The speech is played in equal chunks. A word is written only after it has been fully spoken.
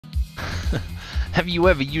Have you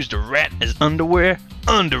ever used a rat as underwear?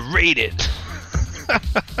 Underrated!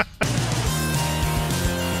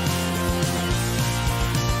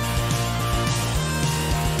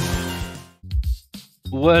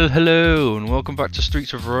 Well, hello, and welcome back to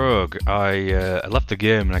Streets of Rogue. I left the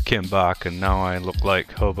game and I came back, and now I look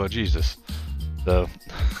like Hobo Jesus. So,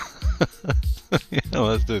 yeah,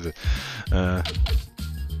 let's do this.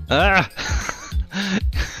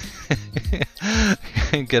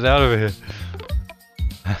 Get out of here!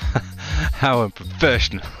 How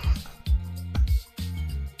unprofessional!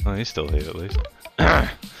 Oh, he's still here at least.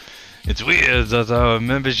 It's weird that our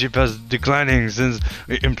membership has declining since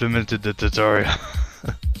we implemented the tutorial.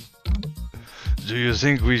 Do you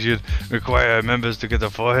think we should require members to get a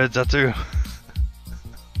forehead tattoo?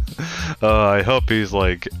 I hope he's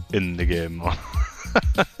like in the game more.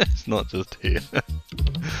 It's not just here.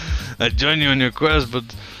 I join you on your quest, but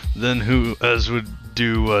then who else would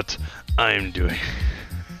do what I'm doing?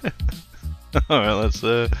 Alright,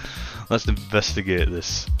 let's investigate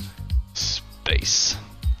this space.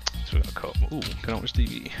 So we got a co-op. Ooh, can I watch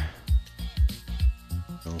TV?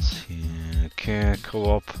 Else here. Okay,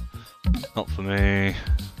 co-op. Not for me.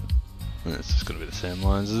 It's just gonna be the same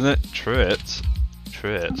lines, isn't it? Traits.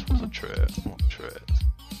 Traits. What's a trait? What trait?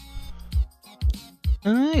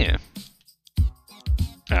 Oh yeah.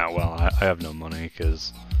 Ah well, I have no money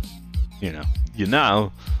because, you know,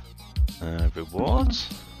 rewards.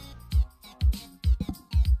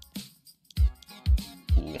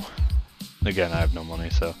 Ooh. Again, I have no money,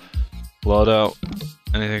 so load out.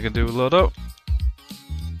 Anything I can do with load out?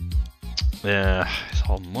 Yeah, it's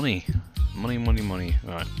all money. Money, money, money.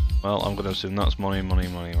 Right. Well, I'm gonna assume that's money, money,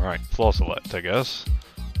 money. Right. Floor select, I guess.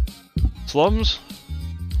 Slums?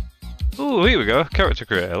 Ooh, here we go. Character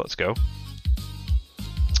creator. Let's go.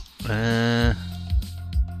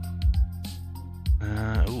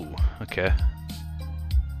 Ooh, okay.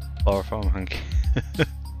 Chloroform hanky.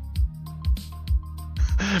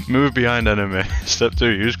 Move behind enemy. Step 2,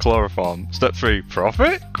 use chloroform. Step 3,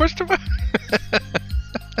 profit? Question mark?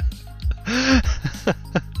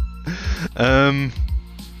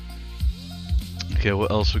 Okay,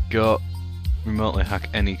 what else we got? Remotely hack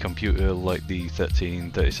any computer like the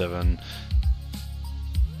 1337.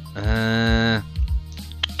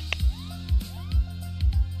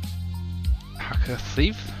 Hacker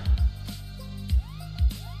thief?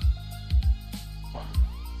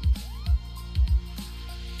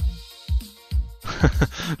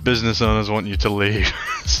 Business owners want you to leave.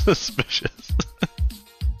 Suspicious.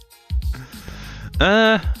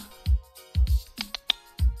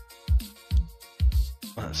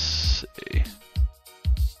 Let's see.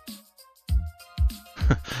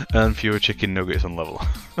 Earn fewer chicken nuggets on level.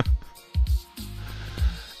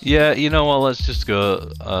 Yeah, you know what? Let's just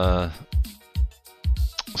go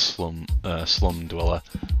slum dweller.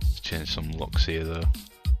 Let's change some looks here though.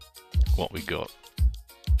 What we got?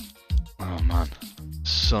 Oh man,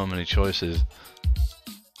 so many choices.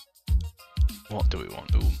 What do we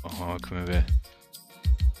want? Ooh, oh, come over here.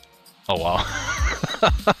 Oh wow,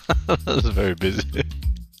 that's very busy.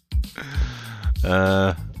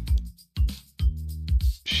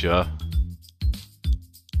 Sure.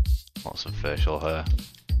 Lots of facial hair.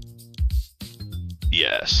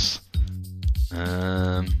 Yes.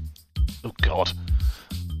 Oh god.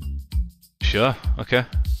 Sure. Okay.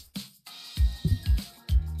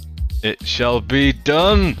 It shall be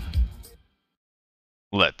done.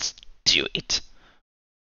 Let's do it.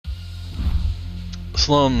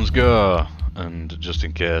 Slums go. And just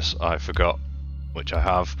in case I forgot, which I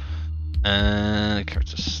have,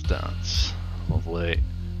 character stats. Lovely.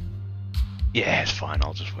 Yeah, it's fine.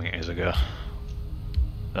 I'll just wing it as I go.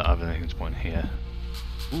 Don't have anything to point here.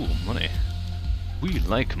 Ooh, money. We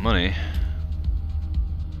like money.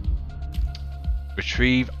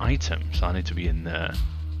 Retrieve items. I need to be in there.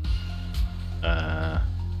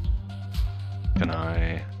 Can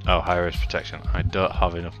I? Oh, high risk protection. I don't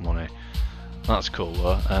have enough money. That's cool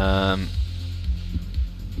though.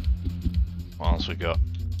 What else we got?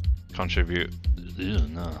 Contribute. Ew,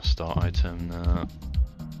 no. Start item. No.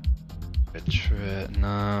 Retreat.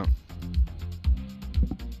 No.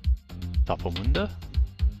 Tap on window?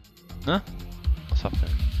 No? What's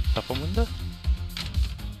happening? Tap on window?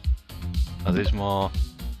 Are these more?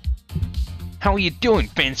 How are you doing,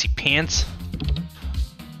 fancy pants?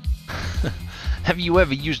 Have you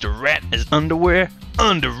ever used a rat as underwear?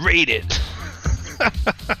 Underrated!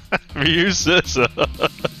 You said so.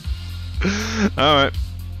 Alright.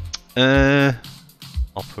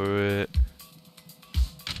 Operate.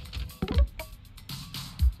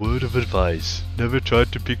 Word of advice. Never try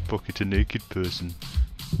to pickpocket a naked person.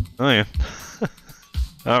 Oh yeah.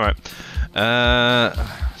 Alright. So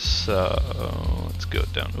let's go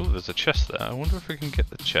down. Ooh, there's a chest there. I wonder if we can get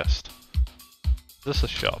the chest. Is this a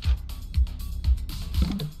shop?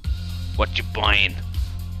 What you buying?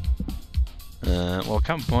 Well, I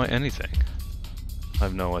can't buy anything. I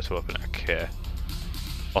have nowhere to open it. Okay.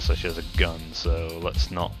 Also, she has a gun, so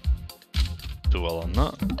let's not dwell on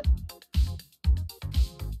that.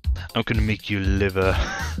 I'm gonna make you liver.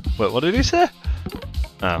 Wait, what did he say?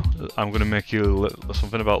 Oh, I'm gonna make you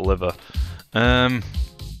something about liver.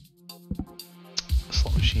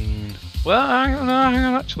 Slot machine. Well, hang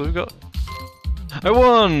on, actually, we've got. I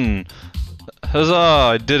won! Huzzah!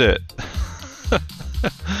 I did it!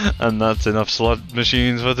 And that's enough slot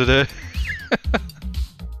machines for today.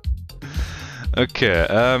 Okay,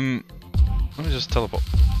 let me just teleport.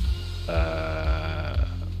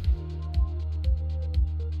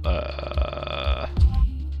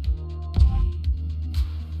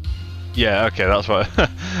 Yeah, okay, that's what it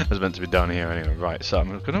was meant to be down here anyway. Right, so I'm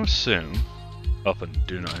going to assume up and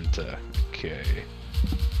do not enter. Okay.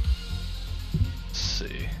 Let's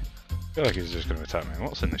see. I feel like he's just going to attack me.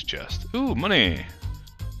 What's in this chest? Ooh, money!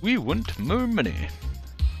 We want more money.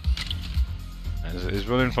 He's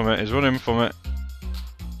running from it, he's running from it.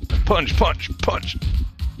 Punch, punch, punch!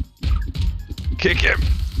 Kick him!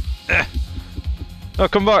 Eh. Oh,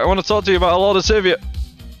 come back, I want to talk to you about a Lord of Savior!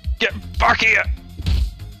 Get back here!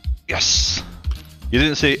 Yes! You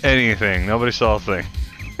didn't see anything, nobody saw a thing.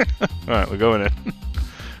 Right, we're going in.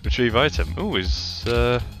 Retrieve item. Ooh, he's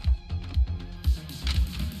okay,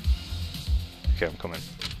 I'm coming.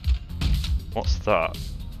 What's that?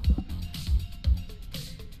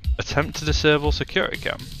 Attempt to disable security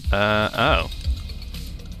cam. Oh.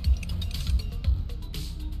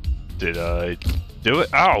 Did I do it?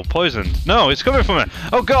 Ow, poisoned. No, it's coming from me.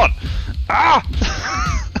 Oh god! Ah!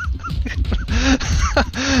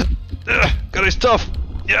 Got his stuff!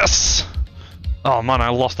 Yes! Oh man, I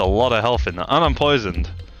lost a lot of health in that. And I'm poisoned.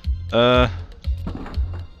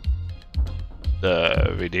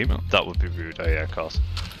 Redeemer? That would be rude. Oh yeah, of course.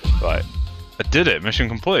 Right. I did it, mission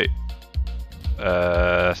complete.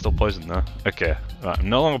 Still poisoned though. Okay. Right, I'm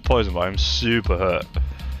no longer poisoned, but I'm super hurt.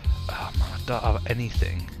 Oh man, I don't have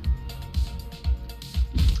anything.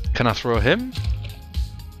 Can I throw him?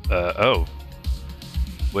 Oh.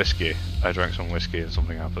 Whiskey. I drank some whiskey and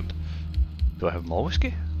something happened. Do I have more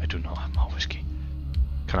whiskey? I do not have more whiskey.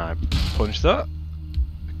 Can I punch that?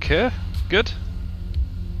 Okay, good.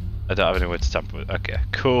 I don't have any way to tamper with it. Okay,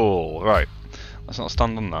 cool. Right. Let's not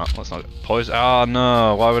stand on that. Let's not poison. Ah,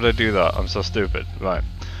 no. Why would I do that? I'm so stupid. Right.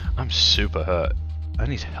 I'm super hurt. I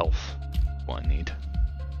need health. What I need.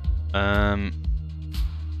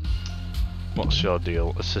 What's your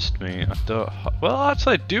deal? Assist me. I don't. Well,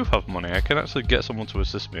 actually, I do have money. I can actually get someone to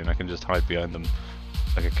assist me, and I can just hide behind them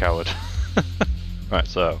like a coward. Right.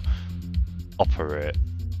 So, operate.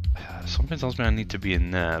 Something tells me I need to be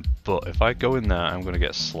in there, but if I go in there, I'm gonna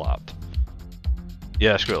get slapped.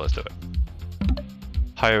 Yeah, screw it. Let's do it.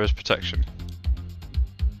 Hire as protection.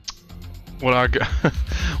 What our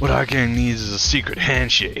gang needs is a secret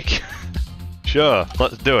handshake. Sure,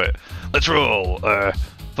 let's do it. Let's roll.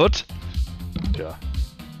 Foot. Yeah.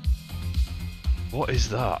 What is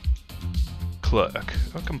that? Clerk.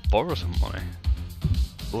 I can borrow some money.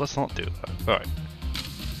 Well, let's not do that. Right.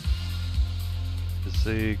 Is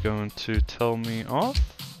he going to tell me off?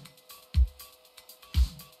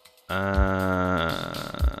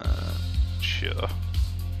 Sure.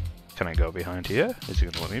 Can I go behind here? Is he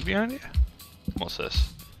going to let me behind here? What's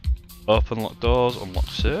this? Open lock doors, unlock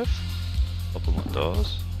safe. Open lock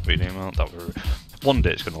doors. Read email. That would. One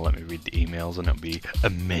day it's going to let me read the emails and it'll be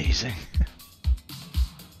amazing.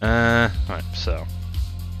 Right, so.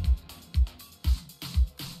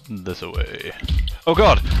 This away. Oh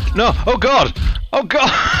god! No! Oh god! Oh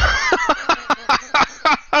god!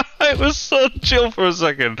 It was so chill for a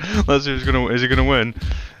second. Let's see if he's gonna. Is he gonna win?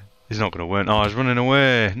 He's not gonna win. Oh, he's running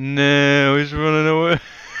away. No, he's running away.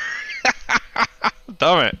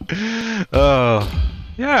 Damn it. Oh.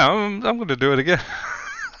 Yeah, I'm gonna do it again.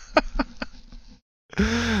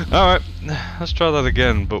 Alright, let's try that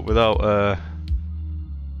again, but without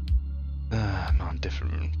no,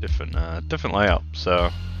 different layout,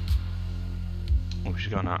 so. Oh,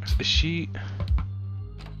 she's got an axe. Is she?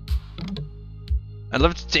 I'd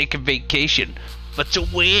love to take a vacation, but to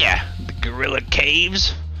where? The gorilla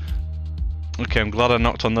caves? Okay, I'm glad I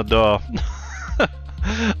knocked on the door.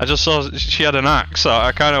 I just saw she had an axe, so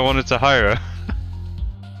I kind of wanted to hire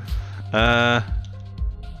her.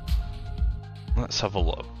 Let's have a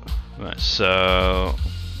look. Right, so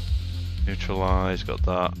neutralize, got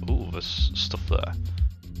that. Ooh, there's stuff there.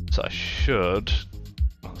 So I should.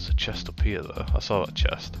 Oh, there's a chest up here though. I saw that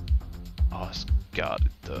chest. Oh, it's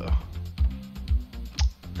guarded though.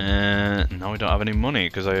 Now we don't have any money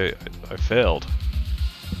because I failed.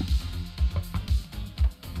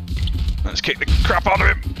 Let's kick the crap out of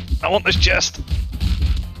him. I want this chest.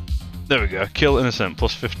 There we go. Kill innocent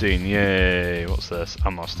plus 15. Yay. What's this?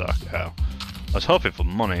 Ammo stock. Oh. I was hoping for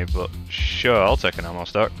money, but sure, I'll take an ammo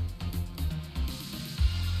stock.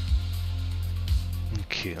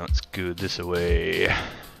 Okay, let's go this way.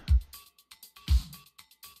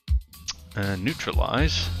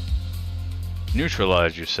 Neutralize.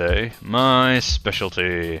 Neutralize, you say? My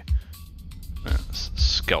specialty. Let's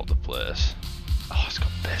scout the place. Oh, it's got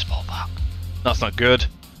a baseball bat. That's not good.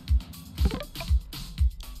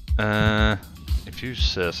 If you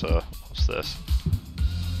say so. What's this?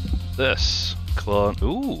 This clone.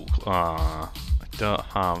 Ooh. I don't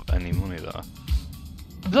have any money there.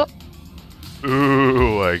 Is that?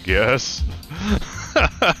 Ooh, I guess.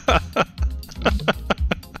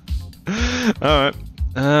 Alright.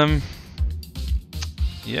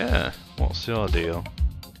 Yeah. What's your deal?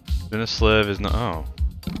 Being a slave is not. Oh.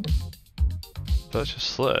 Purchase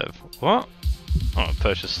slave. What? I don't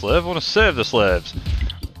purchase slave. I want to save the slaves.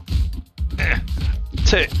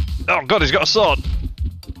 Oh god, he's got a sword.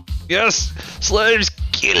 Yes, slaves,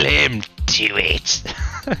 kill him. Do it.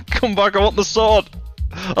 Come back. I want the sword.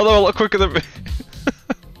 Although a lot quicker than me.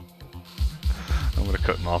 I'm gonna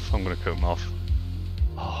cut him off. I'm gonna cut him off.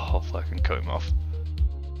 Oh, hopefully I can cut him off.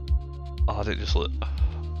 Oh, I didn't just look.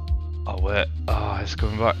 Oh wait. Oh, he's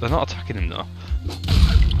coming back. They're not attacking him though.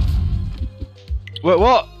 Wait,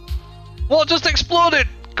 what? What just exploded?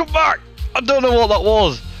 Come back! I don't know what that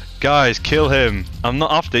was. Guys, kill him. I'm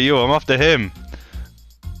not after you. I'm after him.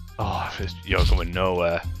 Oh, you're going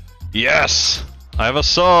nowhere. Yes! I have a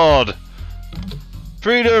sword.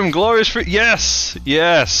 Freedom, glorious yes,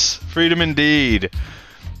 yes, freedom indeed.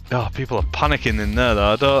 Oh, people are panicking in there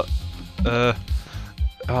though. I don't.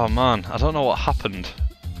 Oh man, I don't know what happened.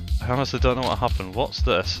 I honestly don't know what happened. What's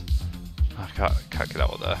this? I can't get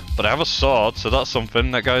out of there. But I have a sword, so that's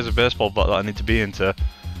something. That guy's a baseball bat that I need to be into.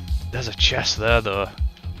 There's a chest there though.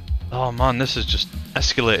 Oh man, this has just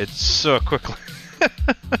escalated so quickly.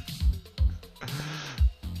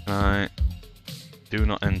 Right. Do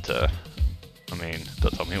not enter. I mean,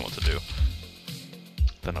 don't tell me what to do.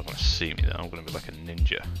 They're not going to see me though. I'm going to be like a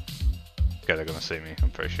ninja. Okay, they're going to see me, I'm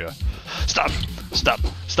pretty sure. Stop! Stop!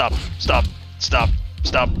 Stop! Stop! Stop!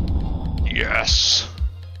 Stop! Yes!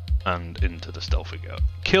 And into the stealth we go.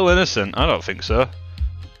 Kill innocent? I don't think so.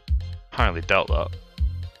 Highly doubt that.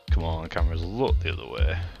 Come on, cameras, look the other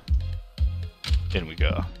way. In we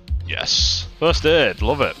go. Yes! First aid,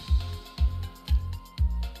 love it!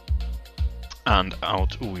 And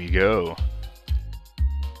out we go.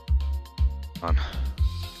 Man.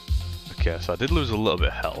 Okay, so I did lose a little bit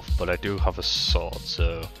of health, but I do have a sword,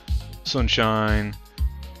 so sunshine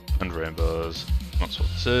and rainbows. That's what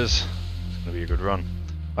this is. It's gonna be a good run.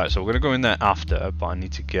 Right, so we're gonna go in there after, but I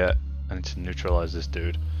need to neutralize this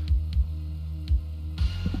dude.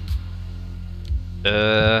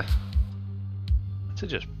 To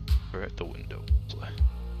just break the window.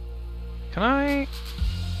 Can I?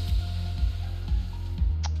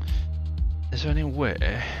 Is there any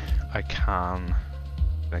way I can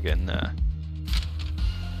I get in there?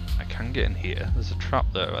 I can get in here. There's a trap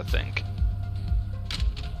there, I think.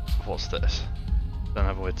 What's this? Don't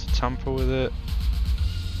have a way to tamper with it.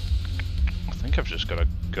 I think I've just got to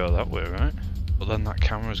go that way, right? But then that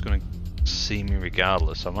camera's going to see me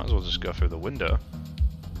regardless, so I might as well just go through the window.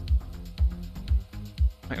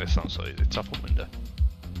 I think this sounds so easy. Tap a window.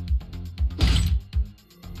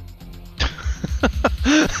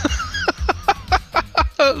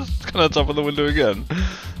 Can I top of the window again?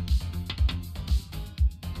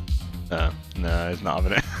 No, he's not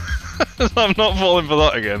having it. I'm not falling for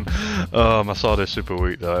that again. Oh, my sword is super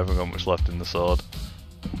weak though. I haven't got much left in the sword.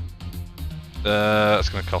 That's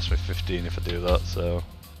going to cost me 15 if I do that, so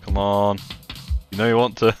come on. You know you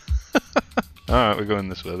want to. Alright, we're going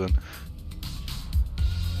this way then.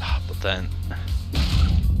 But then...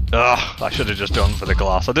 I should have just gone for the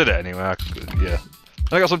glass. I did it anyway. Yeah.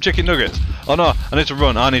 I got some chicken nuggets. Oh no, I need to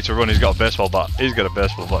run. I need to run. He's got a baseball bat. He's got a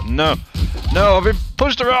baseball bat. No. No, I've been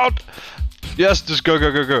pushed around. Yes, just go,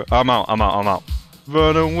 go, go, go. I'm out, I'm out, I'm out.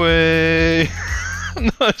 Run away.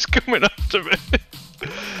 No, it's coming after me.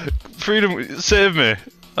 Freedom, save me.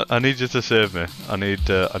 I need you to save me. I need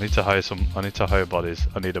to hire I need to hire bodies.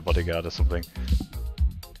 I need a bodyguard or something.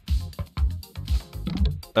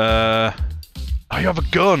 Oh, you have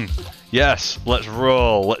a gun. Yes, let's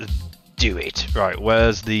roll. Let's do it. Right,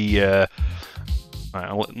 where's the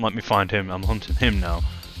right, let me find him. I'm hunting him now.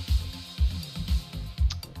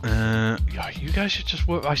 Yeah, you guys should just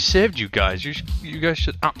work. I saved you guys. You guys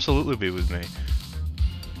should absolutely be with me.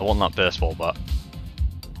 I want that baseball bat.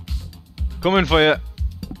 Coming for you.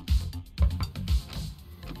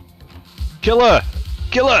 Killer!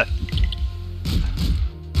 Killer!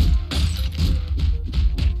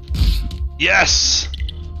 Yes!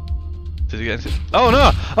 Did he get anything? Oh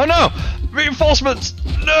no! Oh no! Reinforcements!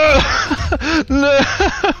 No! No!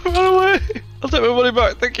 Run away! I'll take my money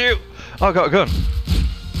back, thank you! Oh, I got a gun.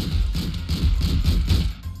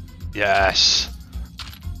 Yes!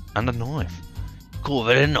 And a knife. Call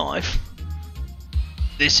it a knife.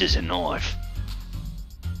 This is a knife.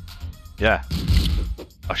 Yeah.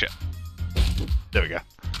 Oh shit. There we go.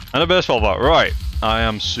 And a baseball bat, right. I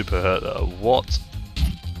am super hurt though. What?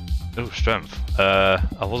 Oh, strength. I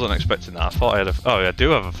wasn't expecting that. I thought I had a... Oh, yeah, I do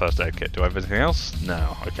have a first aid kit. Do I have anything else?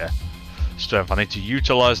 No, okay. Strength. I need to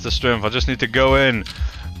utilize the strength. I just need to go in.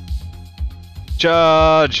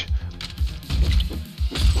 Charge!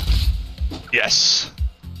 Yes!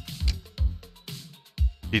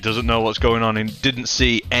 He doesn't know what's going on. He didn't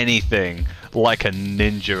see anything. Like a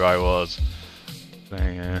ninja I was.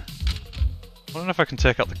 I don't know if I can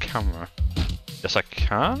take out the camera. Yes, I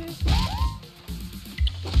can.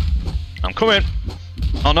 I'm coming.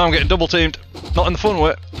 Oh no, I'm getting double teamed. Not in the fun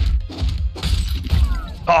way.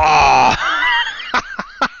 Ah!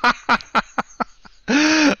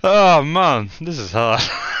 Oh man, this is hard.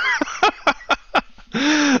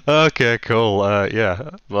 Okay, cool.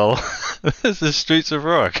 Yeah. Well, this is Streets of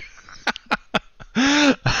Rogue.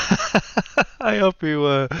 I hope you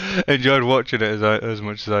enjoyed watching it as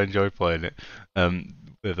much as I enjoyed playing it.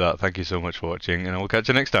 With that, thank you so much for watching, and I will catch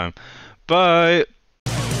you next time. Bye!